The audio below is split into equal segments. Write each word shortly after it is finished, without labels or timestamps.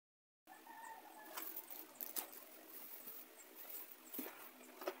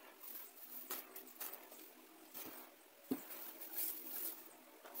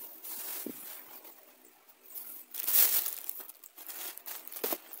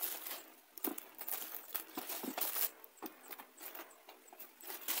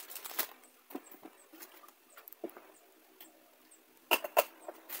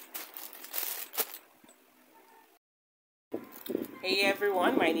Hey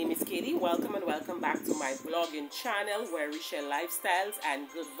everyone, my name is Katie. Welcome and welcome back to my vlogging channel where we share lifestyles and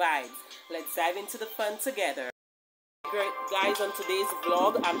good vibes. Let's dive into the fun together. Great guys, on today's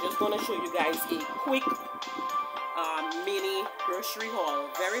vlog, I'm just going to show you guys a quick mini grocery haul.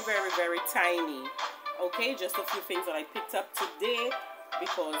 Very tiny. Okay, just a few things that I picked up today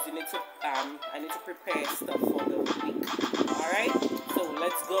because I need to prepare stuff for the week. Alright, so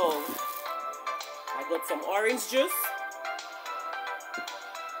let's go. I got some orange juice.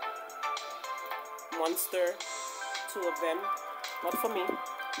 Monster, 2 of them, not for me, I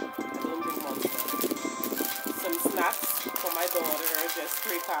don't drink Monster. Some snacks for my daughter, just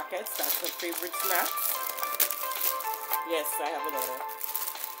 3 packets, that's her favorite snack. Yes, I have a daughter.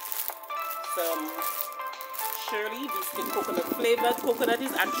 Some Shirley biscuit coconut flavored. Coconut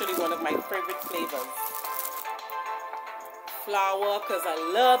is actually one of my favorite flavors. Flour, because I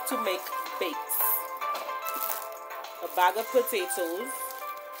love to make bakes. A bag of potatoes.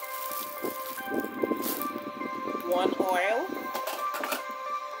 1 oil,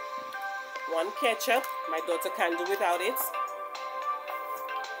 1 ketchup, my daughter can do without it,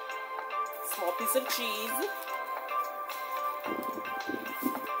 small piece of cheese,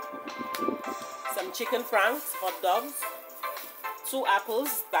 some chicken franks, hot dogs, 2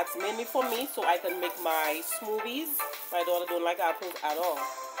 apples, that's mainly for me so I can make my smoothies. My daughter don't like apples at all.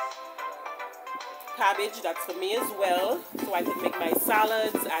 Cabbage, that's for me as well, so I could make my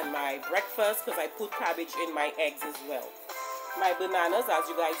salads and my breakfast because I put cabbage in my eggs as well. My bananas, as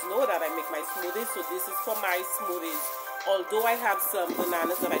you guys know that I make my smoothies, so this is for my smoothies. Although I have some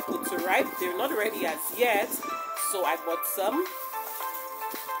bananas that I put to ripe, they're not ready as yet, so I bought some.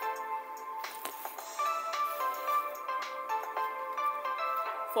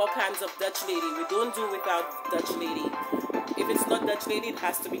 Four cans of Dutch Lady. We don't do without Dutch Lady. If it's not Dutch Lady, it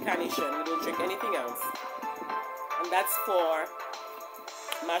has to be Carnation. We don't drink anything else. And that's for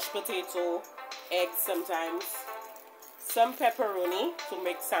mashed potato, eggs sometimes, some pepperoni to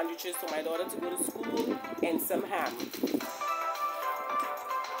make sandwiches for my daughter to go to school, and some ham.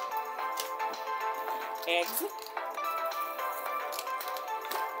 Eggs.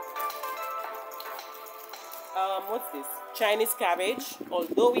 What's this? Chinese cabbage.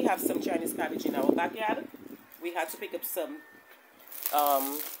 Although we have some Chinese cabbage in our backyard, we had to pick up some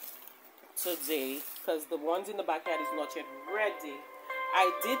today because the ones in the backyard is not yet ready.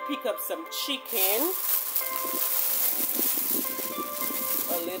 I did pick up some chicken,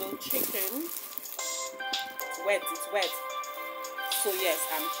 a little chicken. It's wet. So yes,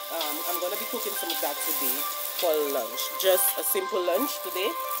 I'm gonna be cooking some of that today for lunch. Just a simple lunch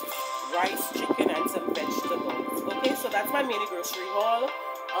today: rice, chicken, and some vegetables. Okay, so that's my mini grocery haul.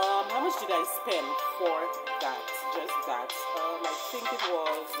 How much did I spend for that? Just that. I think it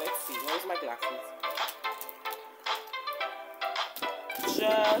was, let's see, where's my glasses?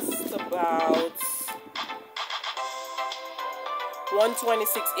 Just about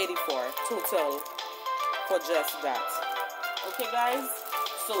 $126.84 total for just that. Okay guys,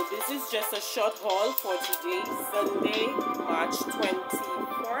 so this is just a short haul for today, Sunday, March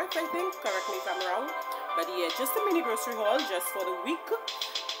 24th, I think. Correct me if I'm wrong. But yeah, just a mini grocery haul just for the week.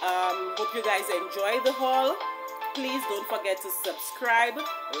 Hope you guys enjoy the haul. Please don't forget to subscribe,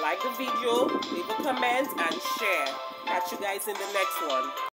 like the video, leave a comment, and share. Catch you guys in the next one.